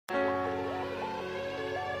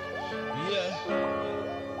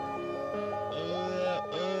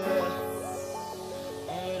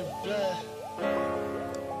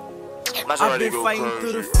I've been fighting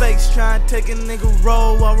through the fakes, trying to take a nigga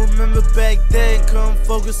roll. I remember back then, couldn't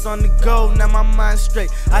focus on the goal. Now my mind's straight,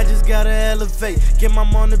 I just gotta elevate. Get my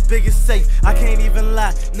mom the biggest safe, I can't even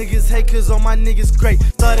lie. Niggas hate cause all my niggas great.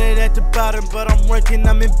 Started at the bottom, but I'm working,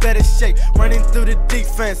 I'm in better shape. Running through the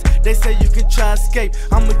defense, they say you can try escape.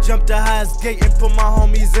 I'ma jump the highest gate and put my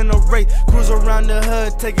homies in a race. Cruise around the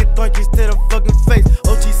hood, taking thunkies to the fucking face.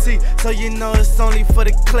 OTC, so you know it's only for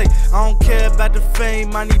the click. I don't care about the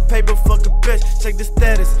fame, I need paper, fuck a bitch. Check the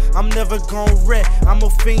status, I'm never gon' wreck. I'm a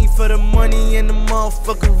fiend for the money and the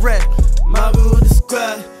motherfucking rap. Mobbing with the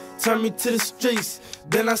squad, turn me to the streets.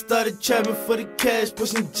 Then I started trapping for the cash,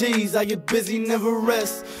 pushing G's. I get busy, never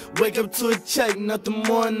rest. Wake up to a check, nothing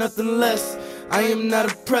more, nothing less. I am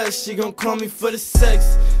not oppressed, she gon' call me for the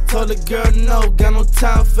sex. Told the girl no, got no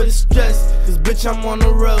time for the stress. Cause bitch I'm on the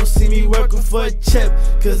road, see me working for a check.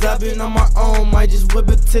 Cause I been on my own, might just whip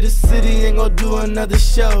it to the city and go do another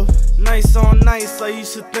show. Nice on nice, I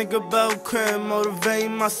used to think about crime,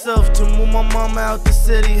 motivating myself to move my mama out the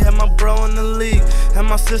city. Had my bro in the league, had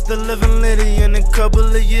my sister living litty. In a couple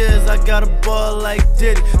of years I got a ball like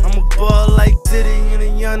Diddy. I'm a ball like Diddy in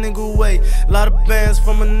a young nigga way. Lot of bands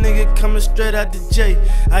from a nigga coming straight out the J.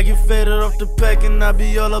 I get faded off the pack and I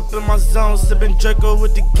be all up in my zone, sipping Draco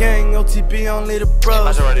with the gang. OTB only the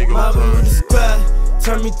bros. Mobbing with the squad,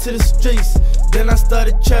 turn me to the streets. Then I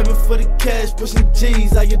started trapping for the cash, pushing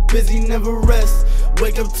G's. I get busy, never rest.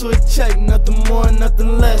 Wake up to a check, nothing more,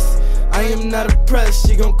 nothing less. I am not oppressed,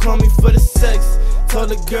 she gon' call me for the sex. Told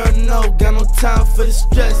the girl no, got no time for the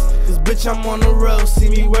stress. Cause bitch I'm on the road, see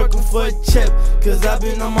me working for a check. Cause I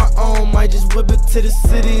been on my own, might just whip it to the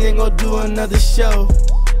city and go do another show.